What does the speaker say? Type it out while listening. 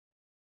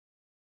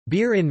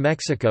Beer in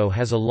Mexico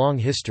has a long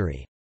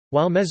history.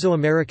 While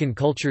Mesoamerican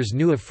cultures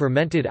knew of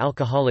fermented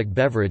alcoholic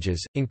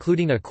beverages,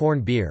 including a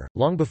corn beer,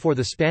 long before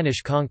the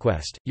Spanish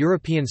conquest,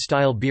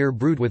 European-style beer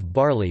brewed with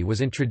barley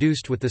was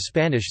introduced with the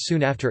Spanish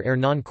soon after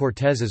Hernán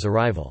Cortés's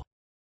arrival.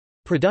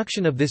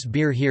 Production of this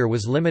beer here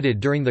was limited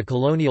during the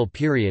colonial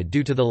period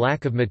due to the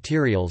lack of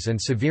materials and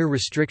severe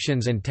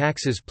restrictions and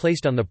taxes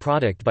placed on the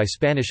product by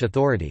Spanish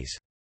authorities.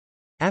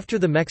 After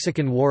the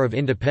Mexican War of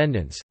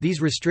Independence,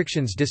 these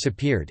restrictions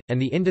disappeared, and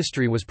the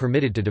industry was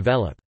permitted to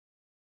develop.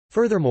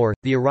 Furthermore,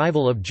 the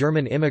arrival of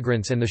German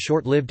immigrants and the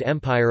short-lived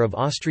empire of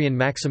Austrian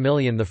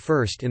Maximilian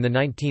I in the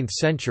 19th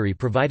century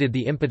provided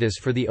the impetus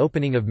for the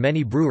opening of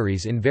many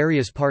breweries in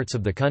various parts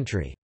of the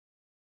country.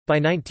 By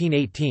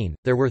 1918,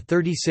 there were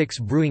 36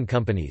 brewing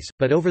companies,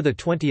 but over the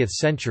 20th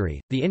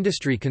century, the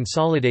industry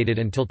consolidated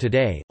until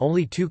today.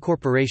 Only two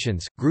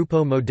corporations,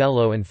 Grupo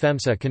Modelo and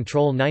FEMSA,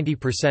 control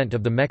 90%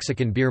 of the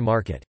Mexican beer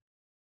market.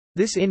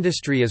 This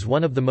industry is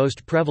one of the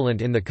most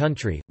prevalent in the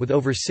country, with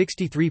over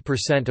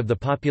 63% of the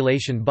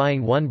population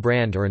buying one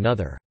brand or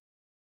another.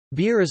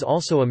 Beer is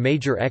also a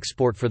major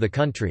export for the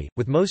country,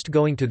 with most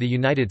going to the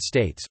United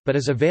States, but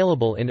is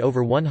available in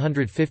over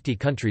 150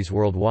 countries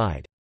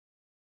worldwide.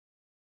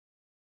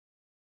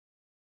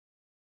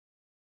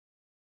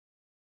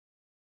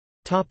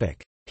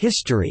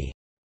 History.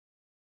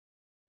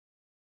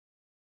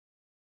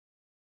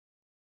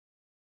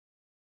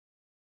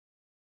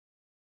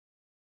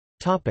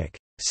 Topic: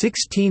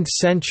 16th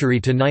century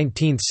to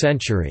 19th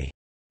century.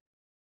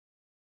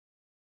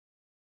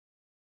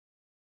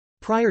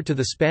 Prior to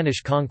the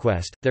Spanish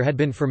conquest, there had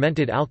been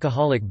fermented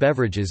alcoholic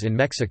beverages in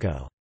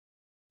Mexico.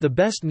 The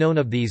best known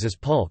of these is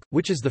pulque,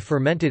 which is the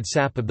fermented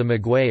sap of the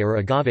maguey or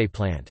agave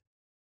plant.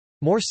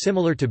 More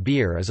similar to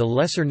beer is a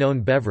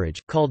lesser-known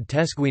beverage, called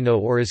tesguino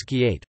or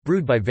izquiate,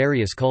 brewed by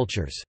various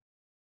cultures.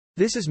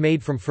 This is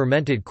made from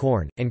fermented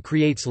corn, and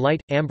creates light,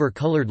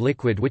 amber-colored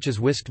liquid which is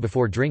whisked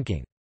before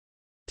drinking.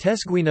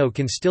 Tesguino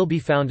can still be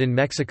found in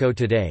Mexico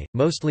today,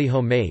 mostly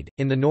homemade,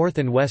 in the north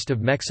and west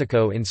of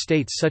Mexico in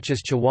states such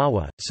as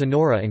Chihuahua,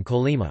 Sonora and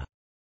Colima.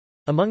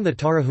 Among the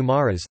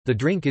Tarahumaras, the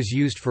drink is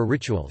used for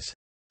rituals.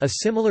 A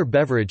similar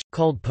beverage,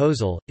 called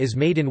pozol, is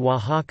made in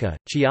Oaxaca,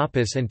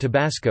 Chiapas and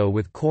Tabasco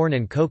with corn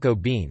and cocoa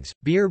beans.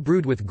 Beer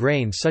brewed with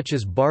grain such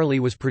as barley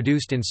was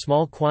produced in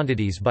small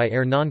quantities by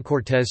Hernán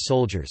Cortés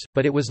soldiers,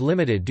 but it was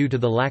limited due to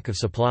the lack of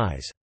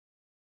supplies.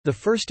 The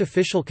first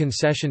official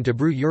concession to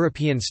brew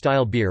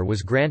European-style beer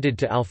was granted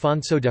to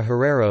Alfonso de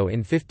Herrero in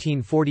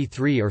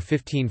 1543 or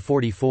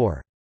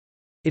 1544.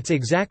 Its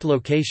exact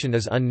location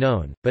is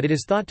unknown, but it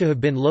is thought to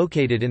have been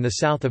located in the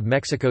south of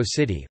Mexico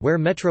City, where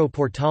Metro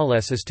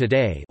Portales is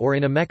today, or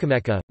in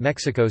Amecameca,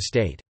 Mexico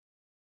State.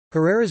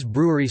 Herrera's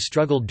brewery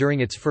struggled during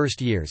its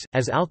first years,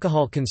 as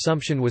alcohol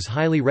consumption was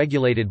highly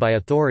regulated by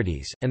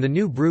authorities, and the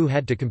new brew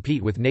had to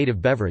compete with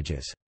native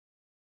beverages.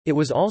 It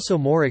was also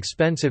more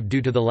expensive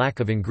due to the lack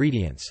of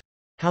ingredients.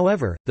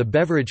 However, the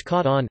beverage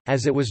caught on,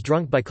 as it was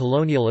drunk by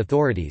colonial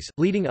authorities,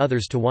 leading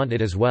others to want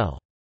it as well.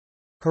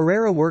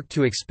 Herrera worked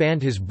to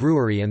expand his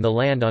brewery and the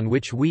land on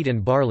which wheat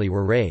and barley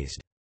were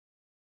raised.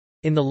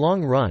 In the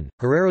long run,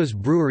 Herrera's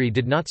brewery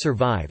did not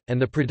survive, and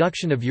the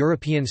production of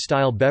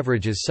European-style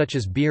beverages such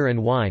as beer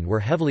and wine were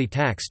heavily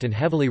taxed and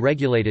heavily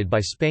regulated by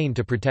Spain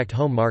to protect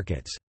home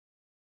markets.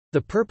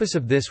 The purpose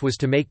of this was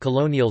to make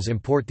colonials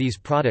import these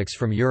products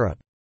from Europe.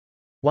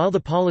 While the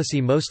policy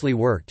mostly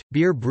worked,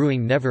 beer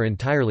brewing never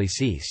entirely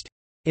ceased.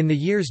 In the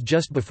years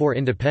just before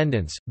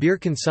independence, beer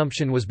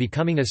consumption was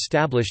becoming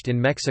established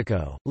in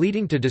Mexico,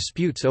 leading to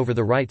disputes over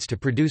the rights to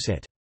produce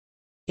it.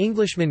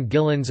 Englishmen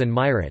Gillens and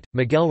Myrat,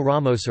 Miguel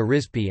Ramos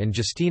Arizpe and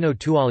Justino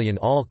Tualian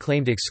all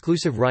claimed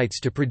exclusive rights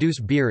to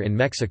produce beer in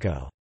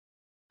Mexico.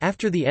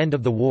 After the end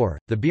of the war,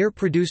 the beer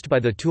produced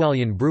by the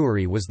Tualian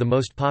brewery was the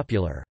most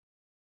popular.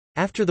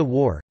 After the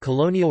war,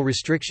 colonial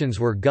restrictions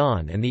were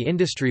gone and the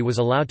industry was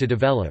allowed to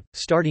develop,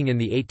 starting in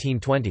the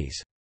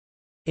 1820s.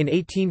 In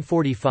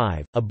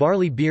 1845, a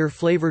barley beer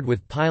flavored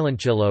with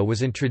piloncillo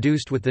was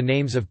introduced with the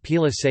names of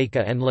Pila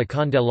Seca and La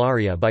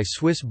Candelaria by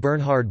Swiss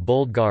Bernhard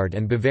Boldgard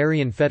and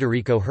Bavarian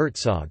Federico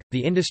Herzog.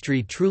 The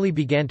industry truly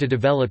began to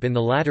develop in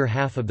the latter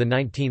half of the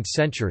 19th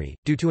century,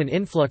 due to an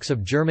influx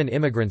of German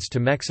immigrants to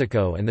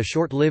Mexico and the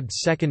short-lived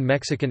Second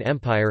Mexican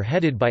Empire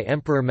headed by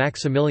Emperor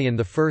Maximilian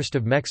I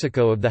of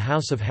Mexico of the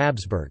House of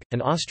Habsburg,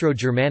 an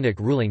Austro-Germanic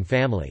ruling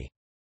family.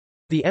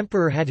 The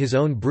emperor had his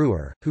own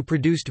brewer, who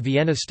produced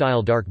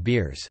Vienna-style dark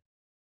beers.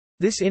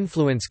 This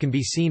influence can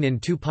be seen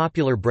in two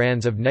popular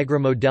brands of Negra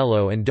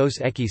Modelo and Dos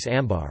Equis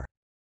Ambar.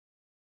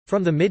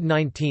 From the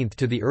mid-19th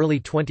to the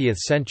early 20th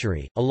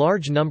century, a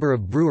large number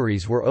of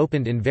breweries were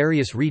opened in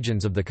various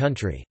regions of the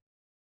country.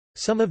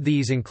 Some of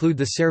these include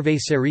the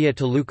Cervecería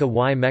Toluca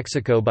y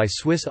Mexico by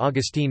Swiss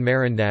Agustín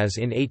Marandaz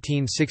in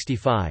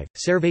 1865,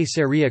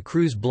 Cervecería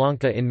Cruz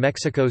Blanca in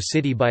Mexico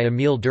City by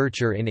Emil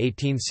Durcher in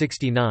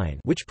 1869,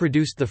 which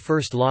produced the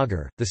first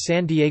lager, the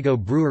San Diego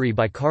Brewery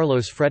by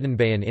Carlos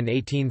Fredenbayan in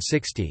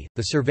 1860,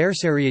 the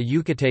Cervecería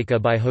Yucateca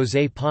by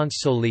José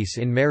Ponce Solís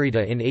in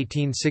Mérida in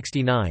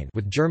 1869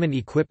 with German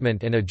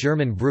equipment and a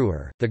German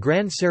brewer, the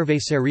Gran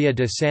Cervecería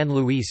de San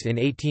Luis in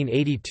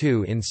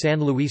 1882 in San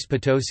Luis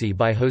Potosí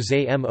by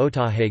José M.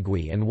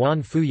 Otahegui and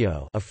Juan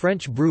Fuyo, a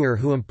French brewer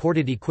who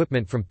imported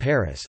equipment from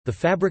Paris, the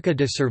Fábrica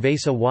de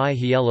Cerveza y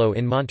Hielo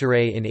in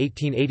Monterrey in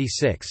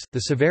 1886,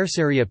 the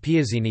Cervecería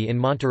Piazzini in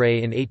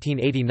Monterrey in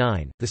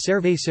 1889, the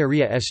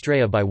Cervecería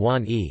Estrella by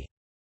Juan E.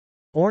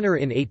 Orner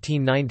in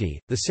 1890,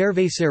 the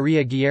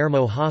Cervecería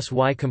Guillermo Haas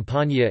y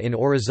Compañía in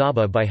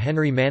Orizaba by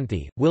Henry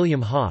Manthe,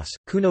 William Haas,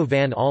 Kuno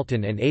van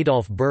Alten and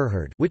Adolf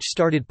Burhard, which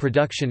started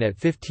production at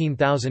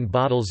 15,000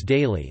 bottles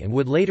daily and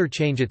would later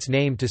change its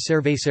name to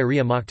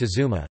Cervecería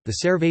Moctezuma, the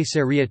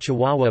Cervecería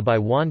Chihuahua by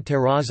Juan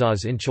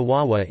Terrazas in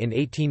Chihuahua in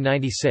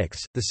 1896,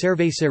 the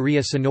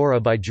Cervecería Sonora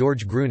by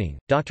George Gruning,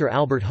 Dr.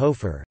 Albert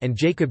Hofer, and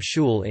Jacob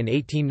Schul in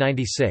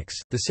 1896,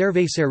 the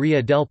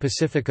Cervecería del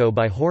Pacifico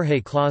by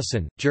Jorge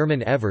Clausen,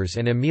 German Evers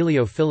and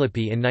Emilio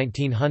Filippi in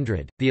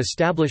 1900. The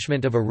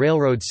establishment of a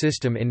railroad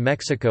system in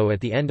Mexico at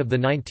the end of the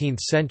 19th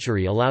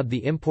century allowed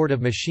the import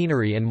of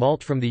machinery and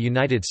malt from the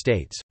United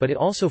States, but it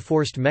also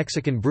forced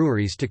Mexican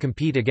breweries to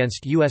compete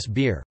against U.S.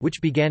 beer,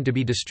 which began to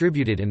be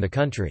distributed in the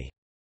country.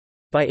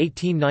 By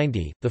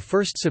 1890, the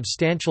first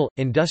substantial,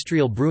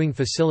 industrial brewing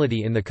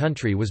facility in the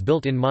country was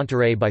built in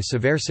Monterrey by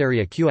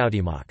Cervecería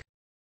Cuauhtémoc.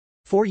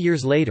 4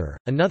 years later,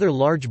 another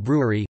large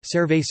brewery,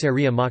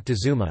 Cervecería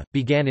Moctezuma,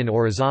 began in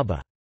Orizaba.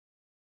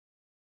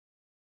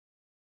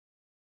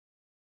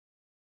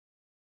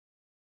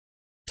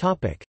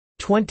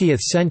 20th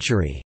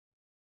century.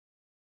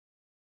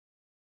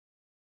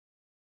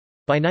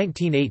 By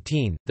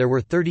 1918, there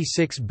were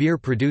 36 beer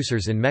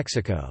producers in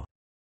Mexico.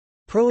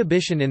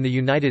 Prohibition in the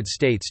United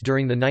States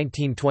during the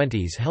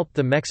 1920s helped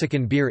the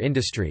Mexican beer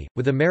industry,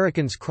 with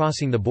Americans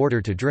crossing the border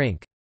to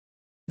drink.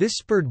 This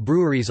spurred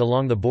breweries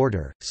along the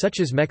border, such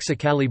as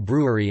Mexicali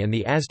Brewery and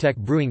the Aztec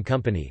Brewing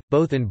Company,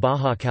 both in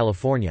Baja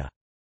California.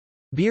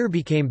 Beer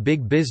became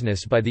big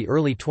business by the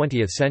early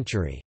 20th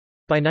century.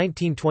 By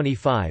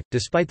 1925,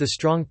 despite the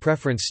strong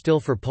preference still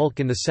for pulque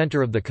in the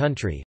center of the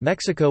country,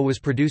 Mexico was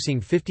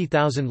producing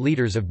 50,000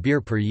 liters of beer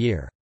per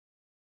year.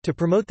 To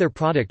promote their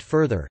product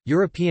further,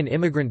 European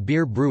immigrant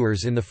beer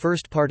brewers in the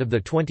first part of the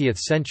 20th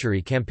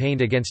century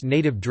campaigned against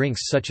native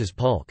drinks such as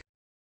pulque.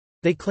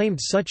 They claimed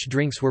such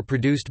drinks were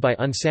produced by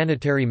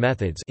unsanitary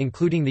methods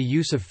including the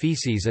use of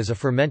feces as a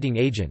fermenting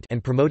agent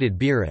and promoted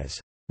beer as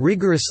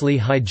rigorously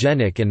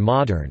hygienic and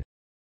modern.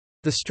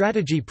 The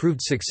strategy proved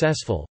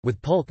successful,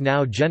 with pulque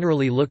now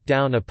generally looked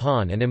down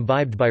upon and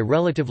imbibed by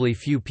relatively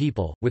few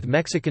people, with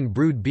Mexican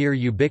brewed beer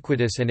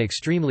ubiquitous and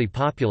extremely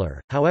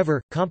popular.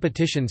 However,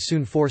 competition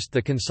soon forced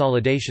the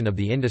consolidation of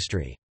the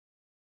industry.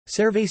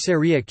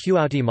 Cervecería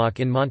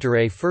Cuauhtémoc in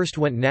Monterrey first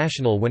went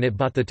national when it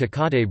bought the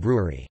Tecate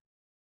Brewery.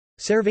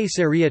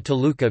 Cervecería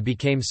Toluca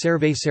became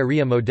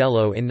Cervecería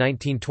Modelo in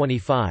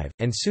 1925,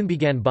 and soon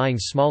began buying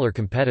smaller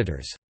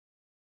competitors.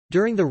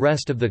 During the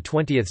rest of the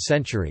 20th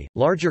century,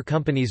 larger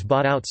companies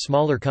bought out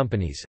smaller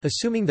companies,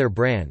 assuming their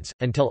brands,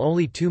 until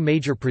only two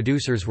major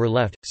producers were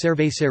left,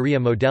 Cervecería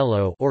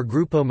Modelo or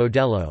Grupo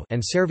Modelo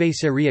and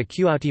Cervecería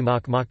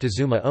Cuauhtémoc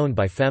Moctezuma owned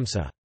by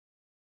FEMSA.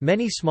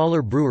 Many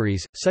smaller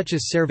breweries, such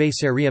as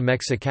Cervecería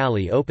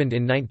Mexicali opened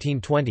in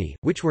 1920,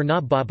 which were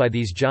not bought by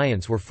these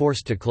giants were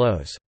forced to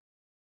close.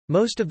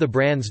 Most of the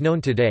brands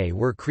known today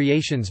were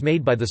creations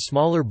made by the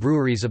smaller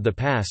breweries of the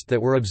past that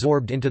were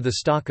absorbed into the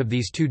stock of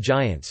these two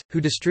giants,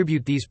 who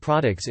distribute these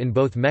products in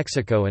both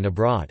Mexico and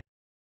abroad.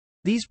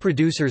 These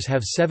producers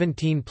have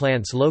 17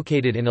 plants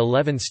located in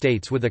 11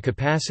 states with a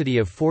capacity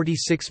of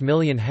 46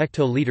 million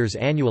hectoliters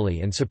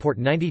annually and support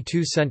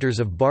 92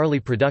 centers of barley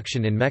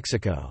production in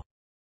Mexico.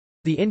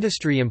 The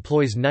industry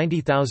employs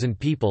 90,000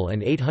 people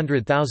and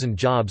 800,000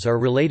 jobs are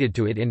related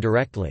to it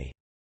indirectly.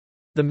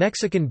 The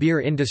Mexican beer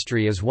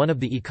industry is one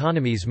of the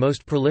economy's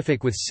most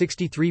prolific with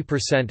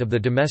 63% of the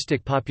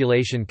domestic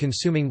population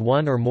consuming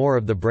one or more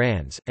of the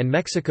brands, and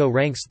Mexico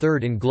ranks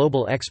third in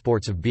global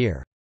exports of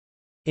beer.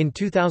 In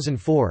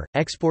 2004,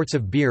 exports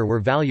of beer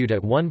were valued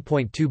at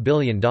 $1.2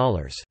 billion.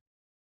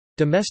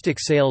 Domestic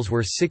sales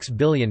were $6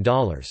 billion.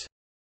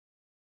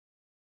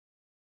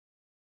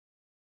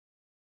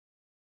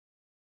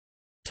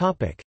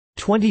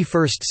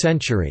 21st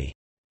century.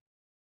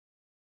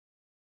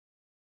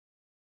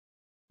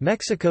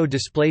 Mexico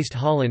displaced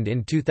Holland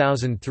in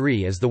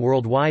 2003 as the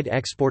worldwide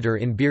exporter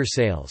in beer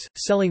sales,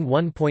 selling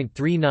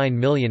 1.39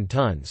 million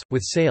tons,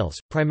 with sales,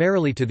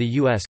 primarily to the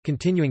U.S.,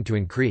 continuing to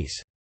increase.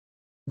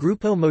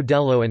 Grupo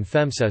Modelo and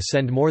FEMSA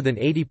send more than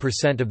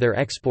 80% of their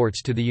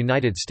exports to the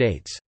United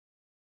States.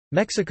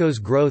 Mexico's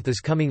growth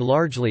is coming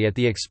largely at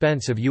the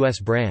expense of U.S.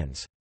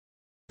 brands.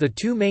 The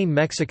two main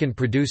Mexican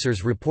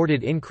producers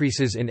reported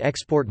increases in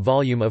export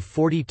volume of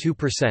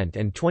 42%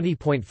 and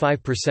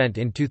 20.5%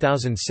 in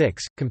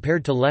 2006,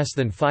 compared to less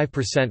than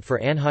 5% for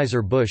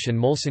Anheuser-Busch and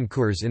Molson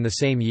Coors in the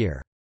same year.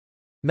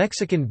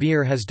 Mexican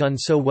beer has done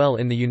so well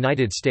in the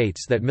United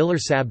States that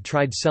Miller-Sab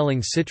tried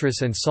selling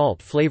citrus and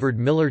salt-flavored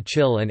Miller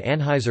Chill, and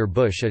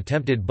Anheuser-Busch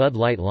attempted Bud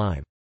Light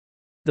Lime.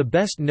 The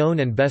best-known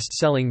and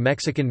best-selling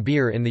Mexican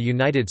beer in the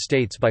United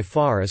States by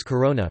far is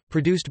Corona,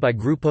 produced by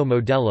Grupo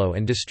Modelo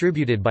and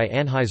distributed by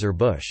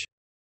Anheuser-Busch.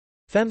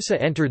 FEMSA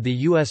entered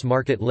the U.S.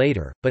 market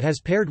later, but has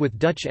paired with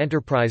Dutch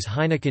enterprise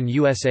Heineken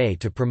USA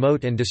to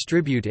promote and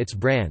distribute its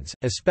brands,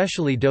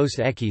 especially Dos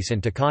Equis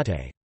and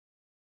Tecate.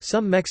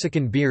 Some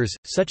Mexican beers,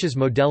 such as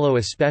Modelo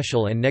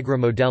Especial and Negra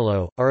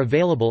Modelo, are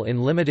available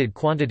in limited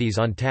quantities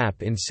on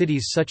tap in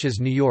cities such as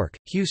New York,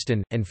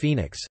 Houston, and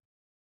Phoenix.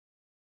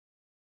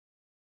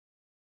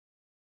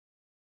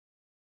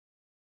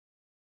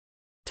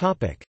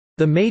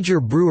 The major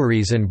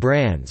breweries and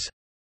brands.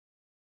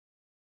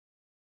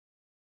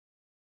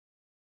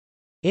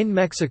 In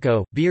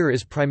Mexico, beer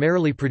is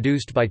primarily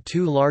produced by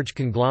two large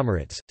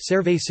conglomerates,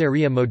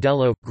 Cervecería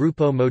Modelo,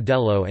 Grupo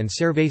Modelo, and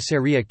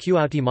Cervecería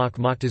Cuauhtémoc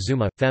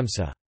Moctezuma,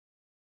 FEMSA.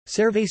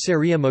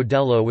 Cervecería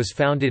Modelo was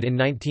founded in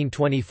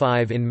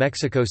 1925 in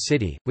Mexico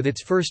City, with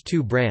its first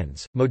two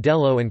brands,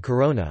 Modelo and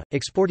Corona,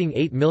 exporting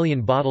 8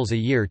 million bottles a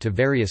year to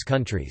various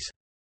countries.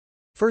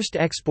 First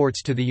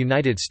exports to the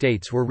United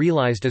States were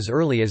realized as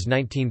early as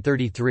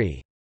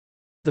 1933.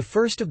 The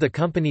first of the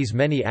company's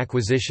many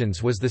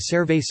acquisitions was the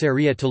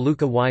Cervecería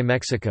Toluca y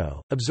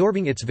Mexico,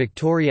 absorbing its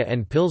Victoria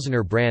and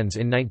Pilsner brands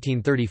in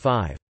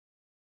 1935.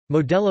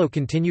 Modelo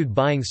continued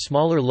buying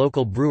smaller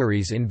local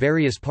breweries in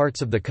various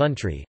parts of the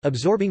country,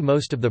 absorbing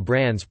most of the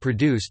brands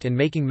produced and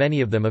making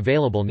many of them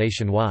available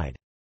nationwide.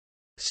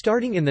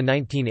 Starting in the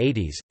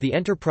 1980s, the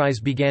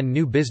enterprise began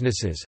new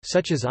businesses,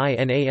 such as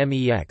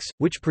INAMEX,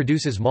 which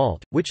produces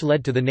malt, which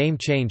led to the name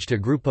change to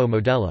Grupo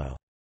Modelo.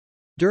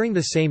 During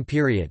the same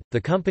period,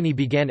 the company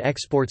began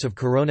exports of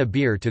Corona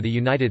beer to the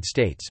United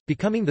States,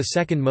 becoming the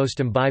second most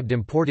imbibed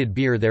imported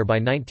beer there by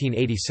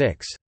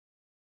 1986.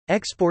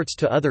 Exports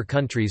to other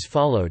countries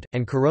followed,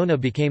 and Corona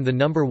became the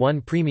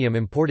 #1 premium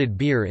imported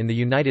beer in the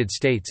United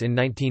States in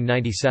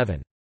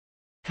 1997.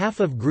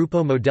 Half of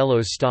Grupo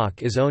Modelo's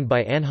stock is owned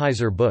by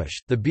Anheuser-Busch.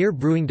 The beer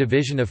brewing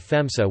division of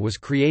FEMSA was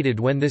created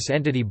when this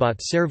entity bought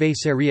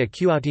Cervecería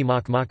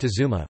Cuauhtémoc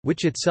Moctezuma,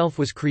 which itself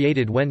was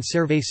created when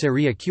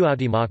Cervecería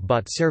Cuauhtémoc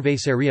bought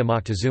Cervecería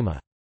Moctezuma.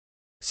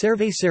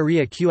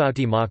 Cervecería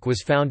Cuauhtémoc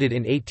was founded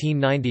in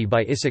 1890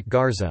 by Isaac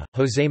Garza,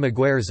 José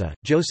Muguerza,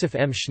 Joseph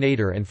M.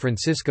 Schneider and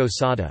Francisco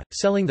Sada,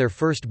 selling their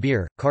first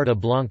beer, Carta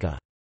Blanca.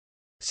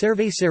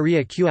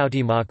 Cervecería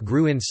Cuauhtémoc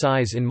grew in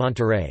size in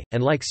Monterrey,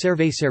 and like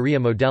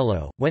Cervecería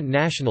Modelo, went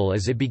national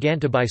as it began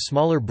to buy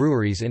smaller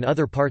breweries in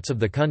other parts of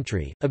the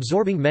country,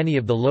 absorbing many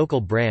of the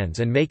local brands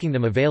and making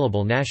them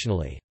available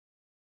nationally.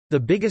 The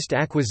biggest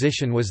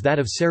acquisition was that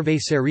of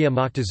Cervecería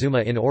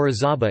Moctezuma in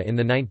Orizaba in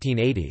the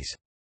 1980s.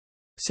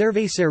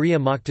 Cervecería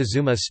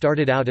Moctezuma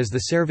started out as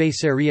the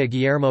Cervecería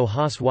Guillermo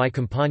Haas y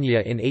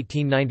Compañía in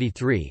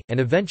 1893, and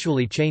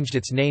eventually changed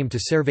its name to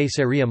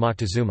Cervecería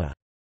Moctezuma.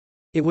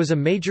 It was a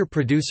major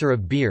producer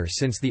of beer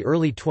since the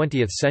early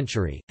 20th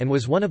century, and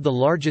was one of the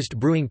largest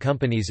brewing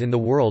companies in the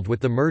world with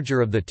the merger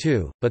of the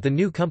two, but the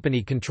new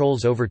company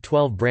controls over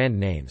 12 brand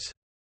names.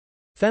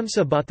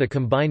 FEMSA bought the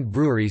combined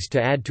breweries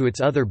to add to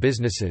its other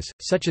businesses,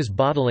 such as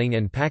bottling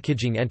and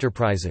packaging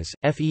enterprises.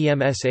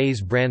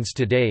 FEMSA's brands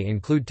today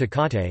include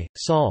Tecate,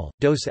 Sol,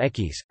 Dos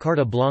Equis,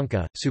 Carta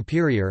Blanca,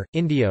 Superior,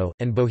 Indio,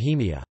 and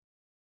Bohemia.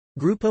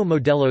 Grupo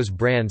Modelo's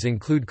brands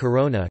include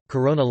Corona,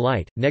 Corona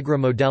Light, Negra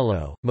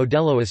Modelo,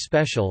 Modelo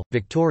Especial,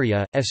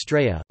 Victoria,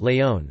 Estrella,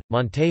 León,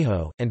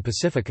 Montejo, and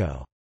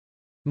Pacifico.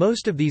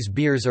 Most of these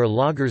beers are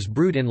lagers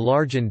brewed in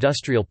large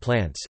industrial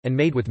plants, and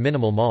made with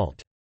minimal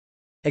malt.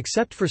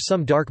 Except for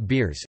some dark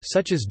beers,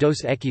 such as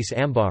Dos Equis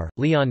Ambar,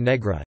 Leon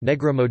Negra,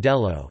 Negra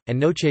Modelo, and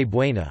Noche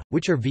Buena,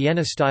 which are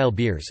Vienna-style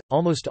beers,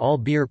 almost all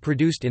beer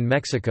produced in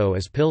Mexico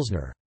is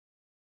Pilsner.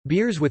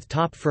 Beers with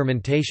top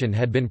fermentation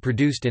had been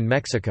produced in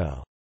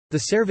Mexico.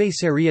 The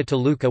Cervecería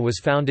Toluca was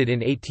founded in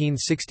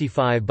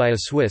 1865 by a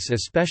Swiss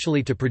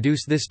especially to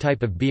produce this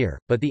type of beer,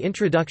 but the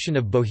introduction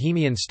of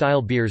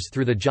Bohemian-style beers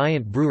through the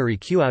giant brewery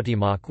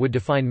Cuauhtémoc would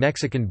define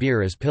Mexican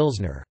beer as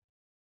Pilsner.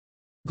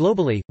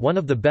 Globally, one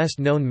of the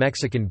best-known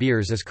Mexican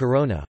beers is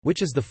Corona,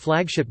 which is the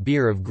flagship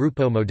beer of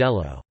Grupo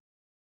Modelo.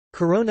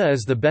 Corona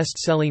is the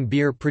best-selling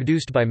beer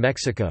produced by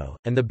Mexico,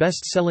 and the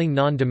best-selling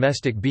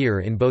non-domestic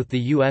beer in both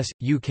the US,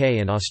 UK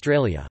and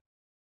Australia.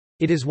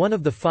 It is one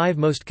of the 5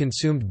 most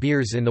consumed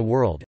beers in the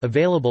world,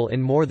 available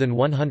in more than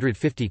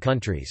 150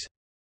 countries.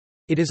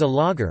 It is a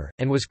lager,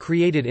 and was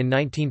created in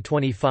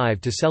 1925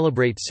 to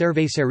celebrate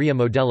Cervecería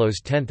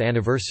Modelo's 10th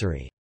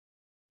anniversary.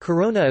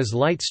 Corona is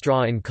light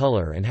straw in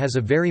color and has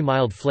a very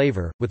mild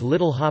flavor, with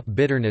little hop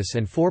bitterness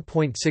and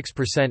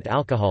 4.6%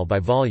 alcohol by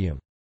volume.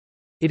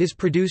 It is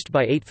produced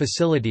by 8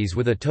 facilities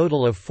with a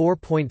total of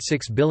 4.6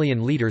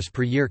 billion liters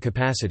per year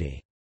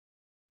capacity.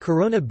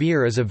 Corona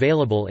beer is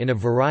available in a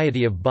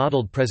variety of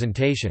bottled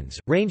presentations,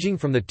 ranging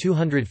from the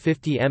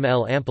 250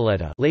 ml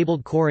ampolleta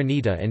labeled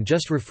Coronita and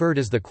just referred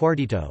as the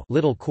Cuartito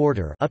little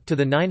quarter up to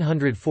the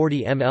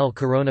 940 ml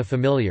Corona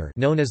Familiar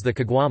known as the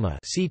Caguama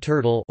sea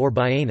turtle or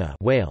Ballena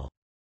whale.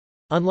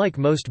 Unlike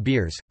most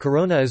beers,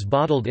 Corona is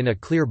bottled in a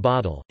clear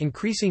bottle,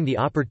 increasing the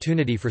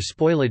opportunity for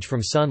spoilage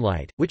from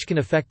sunlight, which can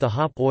affect the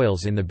hop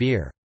oils in the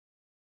beer.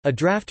 A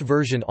draft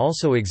version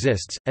also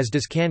exists, as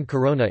does canned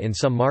Corona in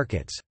some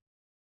markets.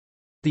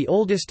 The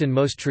oldest and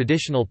most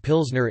traditional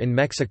Pilsner in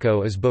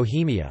Mexico is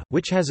Bohemia,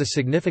 which has a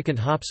significant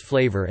hops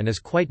flavor and is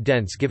quite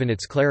dense given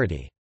its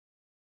clarity.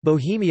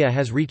 Bohemia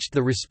has reached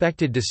the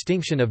respected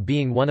distinction of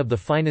being one of the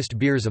finest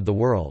beers of the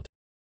world.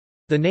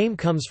 The name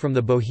comes from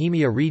the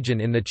Bohemia region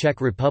in the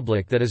Czech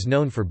Republic that is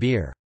known for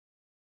beer.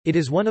 It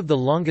is one of the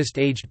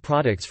longest-aged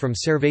products from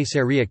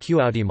Cervecería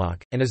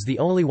Cuauhtémoc, and is the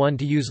only one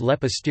to use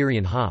Lepa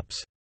Styrian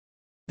hops.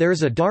 There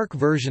is a dark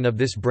version of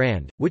this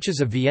brand, which is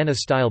a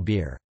Vienna-style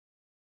beer.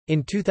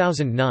 In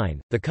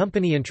 2009, the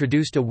company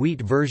introduced a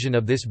wheat version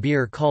of this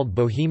beer called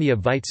Bohemia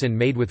Weizen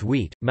made with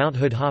wheat, Mount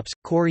Hood hops,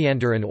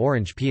 coriander and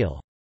orange peel.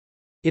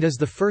 It is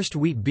the first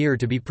wheat beer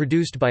to be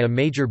produced by a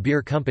major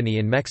beer company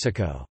in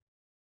Mexico.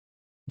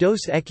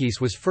 Dos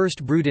Equis was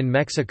first brewed in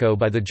Mexico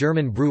by the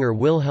German brewer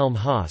Wilhelm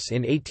Haas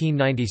in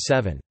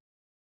 1897.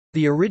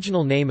 The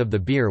original name of the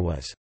beer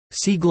was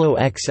Siglo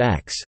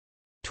XX,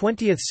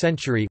 20th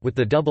century, with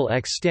the double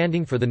X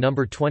standing for the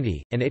number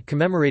 20, and it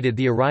commemorated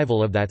the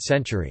arrival of that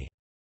century.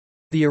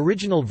 The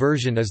original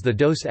version is the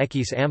Dos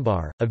Equis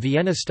Ambar, a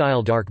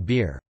Vienna-style dark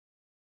beer.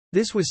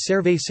 This was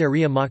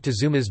Cervecería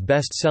Moctezuma's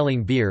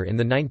best-selling beer in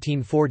the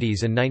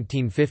 1940s and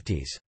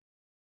 1950s.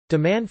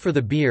 Demand for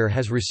the beer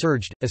has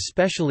resurged,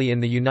 especially in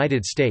the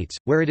United States,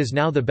 where it is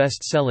now the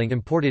best-selling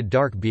imported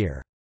dark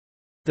beer.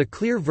 The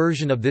clear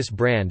version of this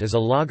brand is a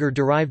lager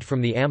derived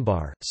from the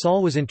Ambar.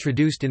 Sol was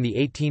introduced in the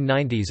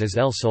 1890s as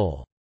El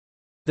Sol.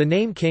 The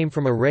name came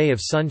from a ray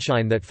of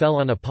sunshine that fell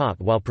on a pot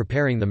while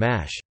preparing the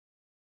mash.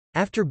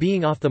 After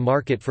being off the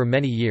market for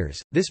many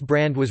years, this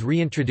brand was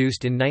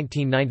reintroduced in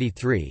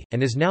 1993,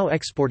 and is now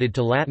exported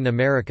to Latin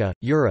America,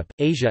 Europe,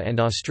 Asia and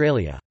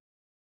Australia.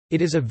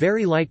 It is a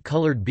very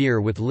light-colored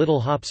beer with little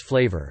hops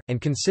flavor, and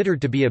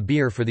considered to be a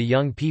beer for the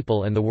young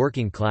people and the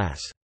working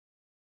class.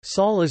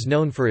 Sol is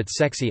known for its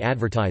sexy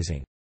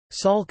advertising.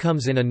 Sol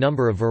comes in a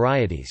number of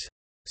varieties.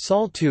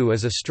 Sol 2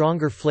 is a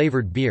stronger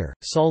flavored beer.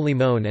 Sol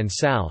Limón and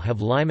Sal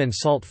have lime and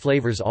salt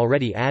flavors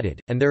already added,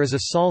 and there is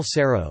a Sol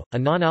Cero, a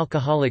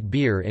non-alcoholic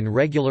beer in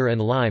regular and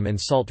lime and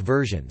salt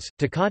versions.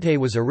 Tecate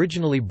was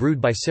originally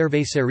brewed by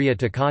Cervecería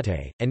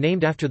Tecate, and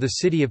named after the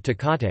city of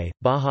Tecate,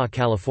 Baja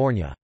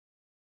California.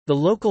 The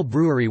local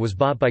brewery was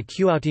bought by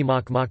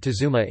Cuauhtémoc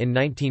Moctezuma in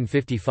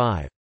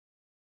 1955.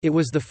 It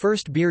was the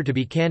first beer to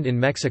be canned in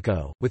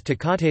Mexico, with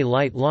Tecate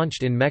Light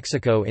launched in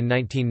Mexico in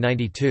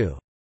 1992.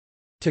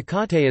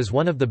 Tecate is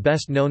one of the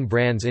best-known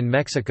brands in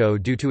Mexico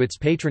due to its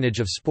patronage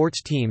of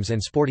sports teams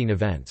and sporting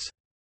events.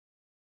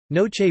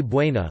 Noche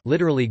Buena,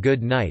 literally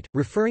good night,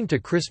 referring to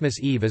Christmas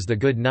Eve as the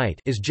good night,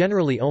 is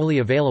generally only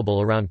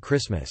available around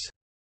Christmas.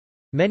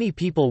 Many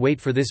people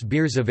wait for this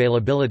beer's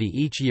availability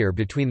each year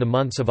between the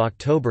months of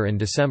October and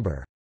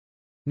December.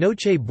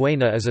 Noche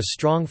Buena is a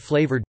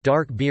strong-flavored,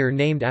 dark beer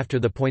named after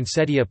the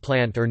poinsettia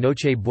plant or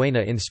Noche Buena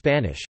in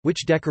Spanish,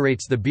 which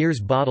decorates the beer's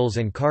bottles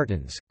and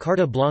cartons.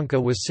 Carta Blanca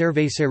was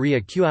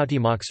Cervecería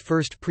Cuauhtémoc's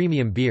first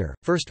premium beer,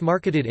 first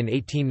marketed in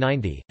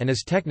 1890, and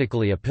is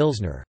technically a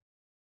Pilsner.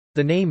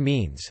 The name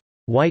means,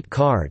 white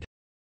card,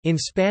 in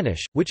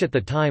Spanish, which at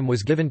the time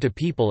was given to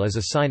people as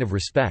a sign of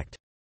respect.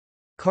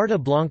 Carta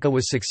Blanca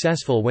was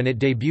successful when it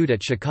debuted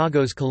at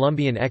Chicago's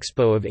Columbian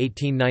Expo of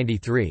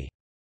 1893.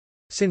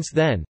 Since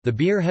then, the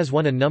beer has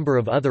won a number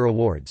of other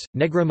awards.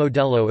 Negra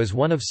Modelo is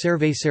one of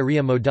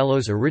Cervecería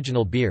Modelo's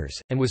original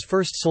beers, and was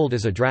first sold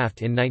as a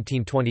draft in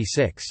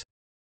 1926.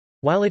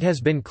 While it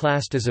has been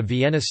classed as a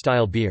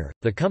Vienna-style beer,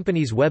 the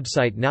company's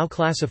website now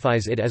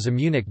classifies it as a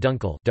Munich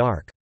Dunkel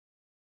dark.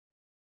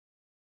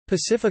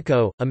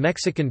 Pacifico, a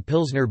Mexican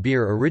Pilsner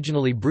beer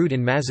originally brewed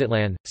in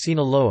Mazatlan,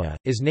 Sinaloa,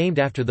 is named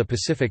after the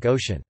Pacific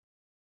Ocean.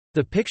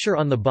 The picture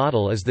on the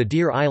bottle is the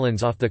Deer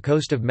Islands off the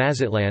coast of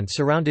Mazatlan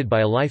surrounded by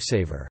a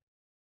lifesaver.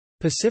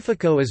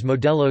 Pacifico is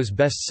Modelo's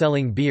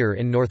best-selling beer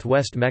in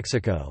northwest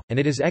Mexico, and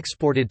it is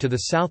exported to the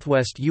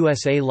southwest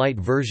USA. Light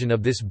version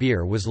of this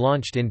beer was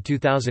launched in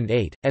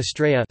 2008.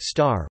 Estrella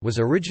Star was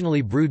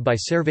originally brewed by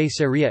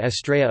Cervecería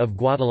Estrella of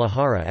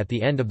Guadalajara at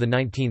the end of the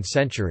 19th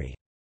century.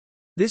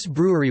 This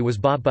brewery was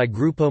bought by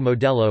Grupo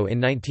Modelo in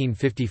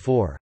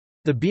 1954.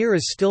 The beer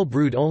is still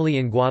brewed only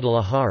in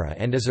Guadalajara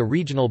and is a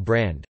regional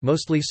brand,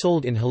 mostly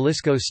sold in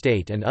Jalisco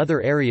State and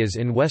other areas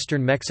in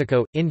western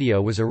Mexico.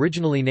 India was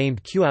originally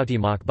named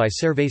Cuauhtémoc by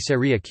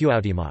Cervecería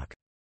Cuauhtémoc.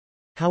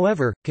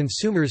 However,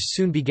 consumers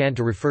soon began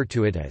to refer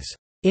to it as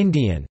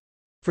Indian,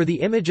 for the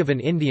image of an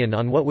Indian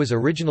on what was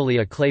originally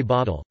a clay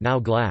bottle, now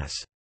glass.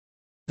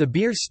 The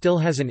beer still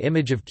has an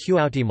image of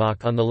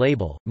Cuauhtémoc on the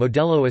label.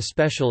 Modelo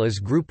Especial is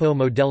Grupo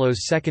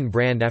Modelo's second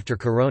brand after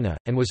Corona,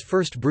 and was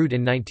first brewed in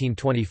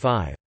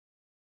 1925.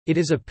 It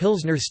is a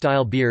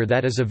Pilsner-style beer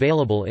that is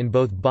available in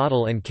both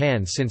bottle and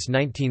cans since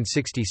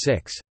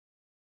 1966.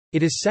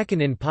 It is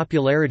second in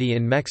popularity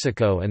in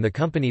Mexico and the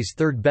company's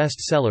third best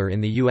seller in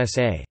the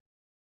USA.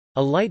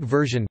 A light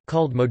version,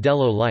 called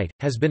Modelo Light,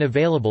 has been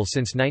available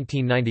since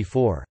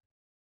 1994.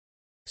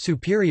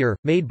 Superior,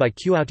 made by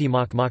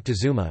Cuauhtémoc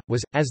Moctezuma,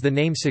 was, as the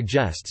name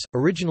suggests,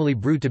 originally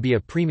brewed to be a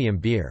premium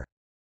beer.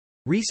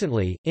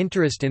 Recently,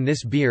 interest in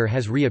this beer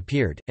has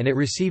reappeared, and it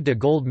received a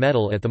gold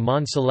medal at the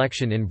Monde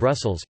Selection in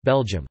Brussels,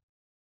 Belgium.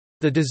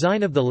 The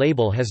design of the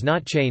label has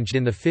not changed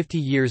in the 50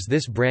 years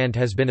this brand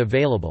has been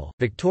available.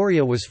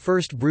 Victoria was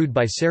first brewed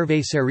by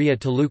Cervecería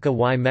Toluca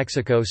y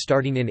Mexico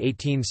starting in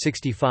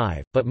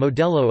 1865, but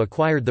Modelo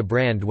acquired the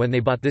brand when they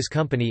bought this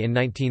company in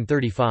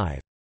 1935.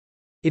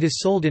 It is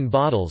sold in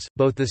bottles,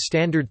 both the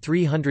standard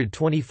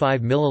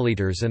 325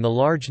 ml and the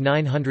large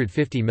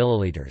 950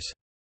 ml.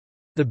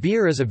 The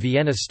beer is a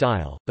Vienna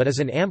style, but is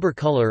an amber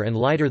color and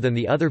lighter than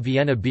the other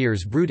Vienna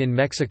beers brewed in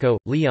Mexico.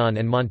 Leon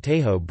and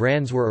Montejo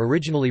brands were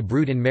originally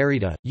brewed in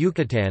Mérida,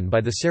 Yucatán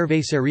by the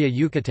Cervecería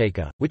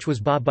Yucateca, which was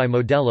bought by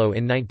Modelo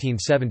in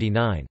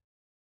 1979.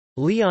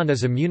 Leon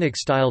is a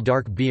Munich-style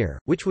dark beer,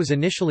 which was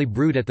initially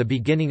brewed at the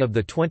beginning of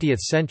the 20th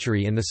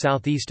century in the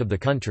southeast of the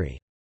country.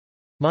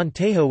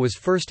 Montejo was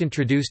first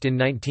introduced in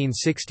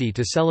 1960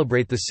 to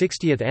celebrate the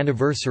 60th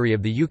anniversary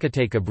of the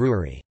Yucateca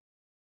brewery.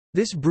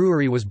 This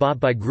brewery was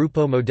bought by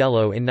Grupo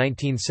Modelo in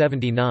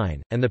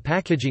 1979, and the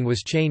packaging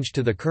was changed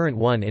to the current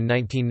one in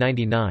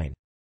 1999.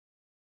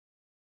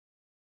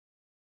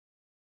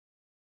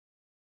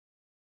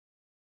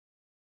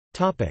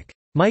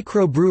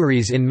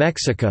 Microbreweries in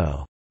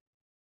Mexico.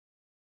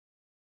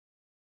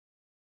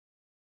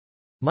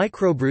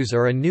 Microbrews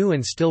are a new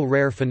and still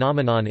rare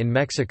phenomenon in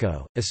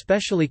Mexico,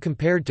 especially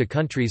compared to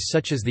countries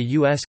such as the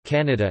US,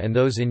 Canada and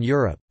those in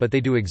Europe, but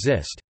they do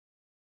exist.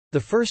 The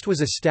first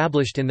was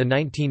established in the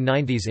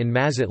 1990s in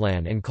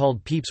Mazatlan and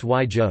called Peeps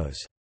y Joes.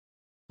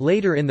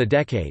 Later in the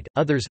decade,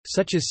 others,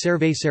 such as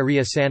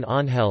Cervecería San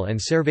Ángel and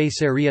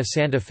Cervecería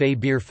Santa Fe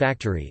Beer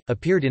Factory,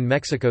 appeared in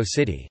Mexico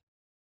City.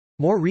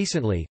 More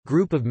recently,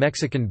 group of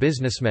Mexican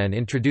businessmen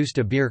introduced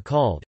a beer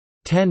called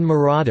Ten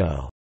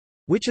Morado,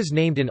 which is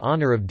named in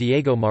honor of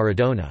Diego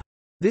Maradona.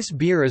 This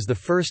beer is the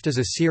first as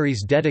a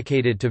series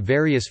dedicated to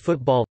various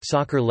football,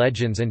 soccer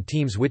legends and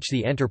teams which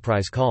the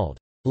enterprise called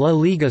La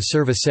Liga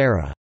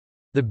Cervecera,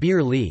 the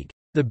Beer League.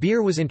 The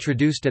beer was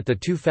introduced at the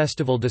II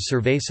Festival de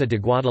Cerveza de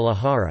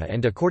Guadalajara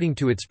and according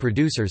to its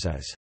producers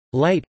is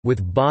light,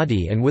 with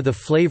body and with a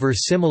flavor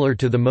similar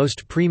to the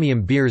most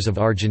premium beers of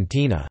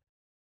Argentina.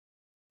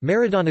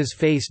 Maradona's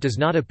face does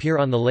not appear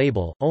on the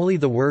label, only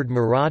the word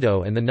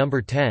Morado and the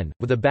number 10,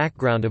 with a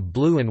background of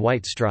blue and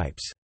white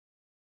stripes.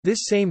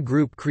 This same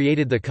group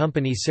created the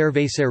company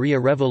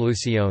Cervecería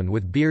Revolución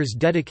with beers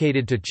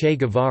dedicated to Che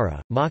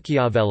Guevara,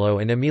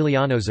 Maquiavelo and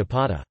Emiliano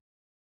Zapata.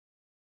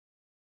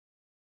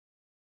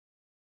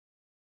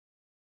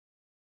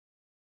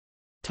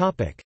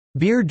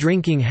 Beer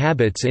drinking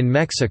habits in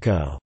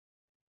Mexico.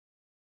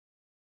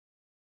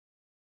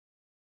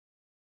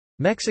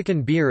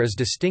 Mexican beer is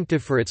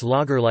distinctive for its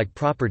lager-like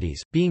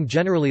properties, being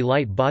generally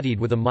light-bodied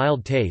with a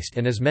mild taste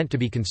and is meant to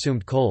be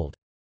consumed cold.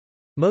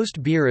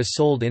 Most beer is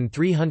sold in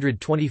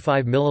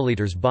 325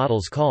 ml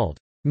bottles called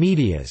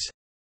medias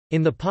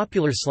in the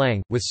popular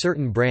slang, with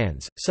certain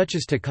brands, such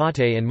as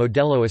Tecate and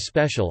Modelo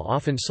Especial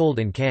often sold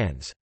in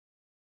cans.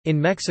 In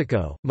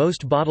Mexico,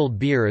 most bottled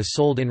beer is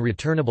sold in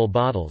returnable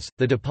bottles,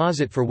 the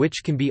deposit for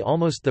which can be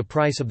almost the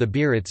price of the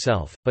beer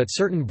itself, but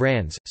certain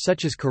brands,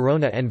 such as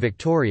Corona and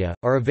Victoria,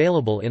 are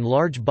available in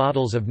large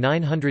bottles of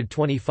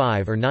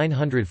 925 or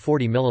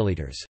 940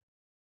 ml.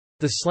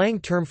 The slang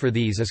term for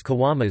these is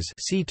caguamas,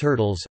 sea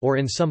turtles, or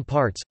in some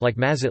parts, like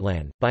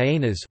Mazatlan,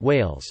 ballenas,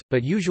 whales,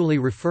 but usually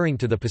referring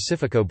to the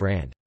Pacifico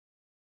brand.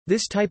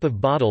 This type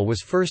of bottle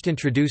was first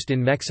introduced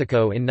in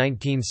Mexico in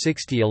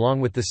 1960 along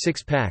with the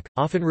six-pack,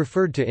 often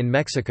referred to in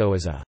Mexico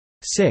as a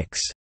six.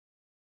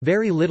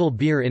 Very little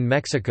beer in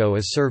Mexico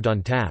is served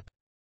on tap.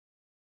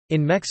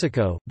 In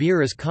Mexico,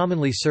 beer is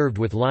commonly served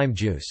with lime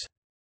juice.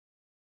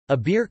 A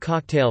beer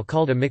cocktail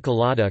called a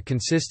michelada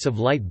consists of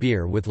light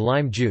beer with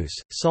lime juice,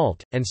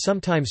 salt, and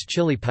sometimes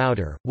chili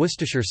powder,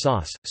 Worcestershire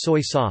sauce, soy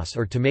sauce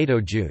or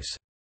tomato juice.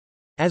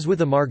 As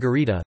with a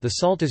margarita, the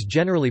salt is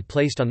generally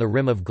placed on the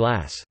rim of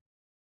glass.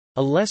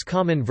 A less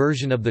common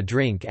version of the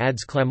drink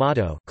adds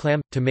clamato,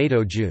 clam,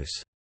 tomato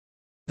juice.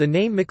 The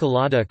name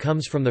michelada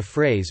comes from the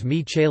phrase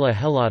mi chela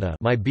helada,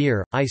 my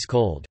beer, ice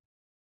cold.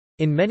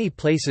 In many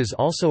places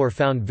also are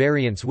found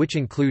variants which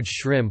include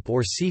shrimp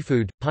or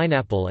seafood,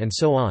 pineapple and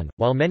so on.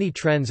 While many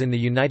trends in the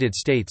United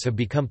States have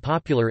become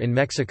popular in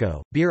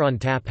Mexico, beer on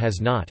tap has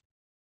not.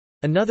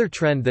 Another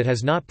trend that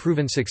has not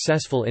proven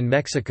successful in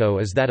Mexico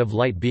is that of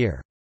light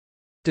beer.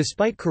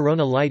 Despite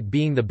Corona Light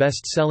being the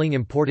best-selling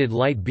imported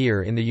light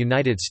beer in the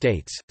United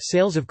States,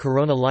 sales of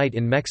Corona Light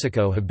in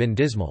Mexico have been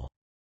dismal.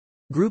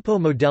 Grupo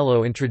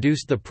Modelo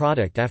introduced the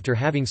product after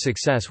having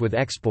success with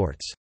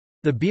exports.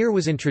 The beer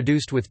was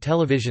introduced with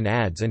television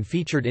ads and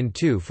featured in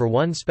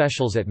 2-for-1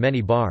 specials at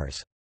many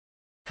bars.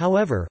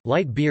 However,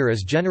 light beer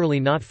is generally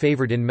not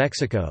favored in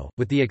Mexico,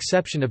 with the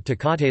exception of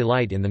Tecate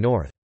Light in the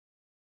north.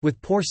 With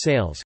poor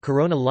sales,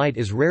 Corona Light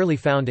is rarely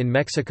found in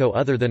Mexico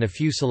other than a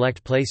few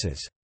select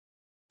places.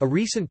 A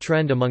recent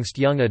trend amongst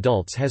young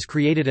adults has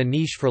created a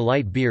niche for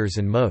light beers,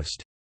 and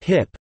most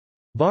hip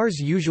bars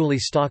usually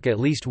stock at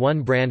least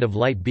one brand of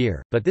light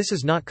beer, but this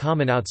is not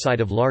common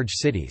outside of large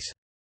cities.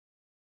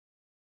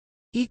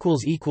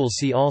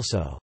 See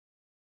also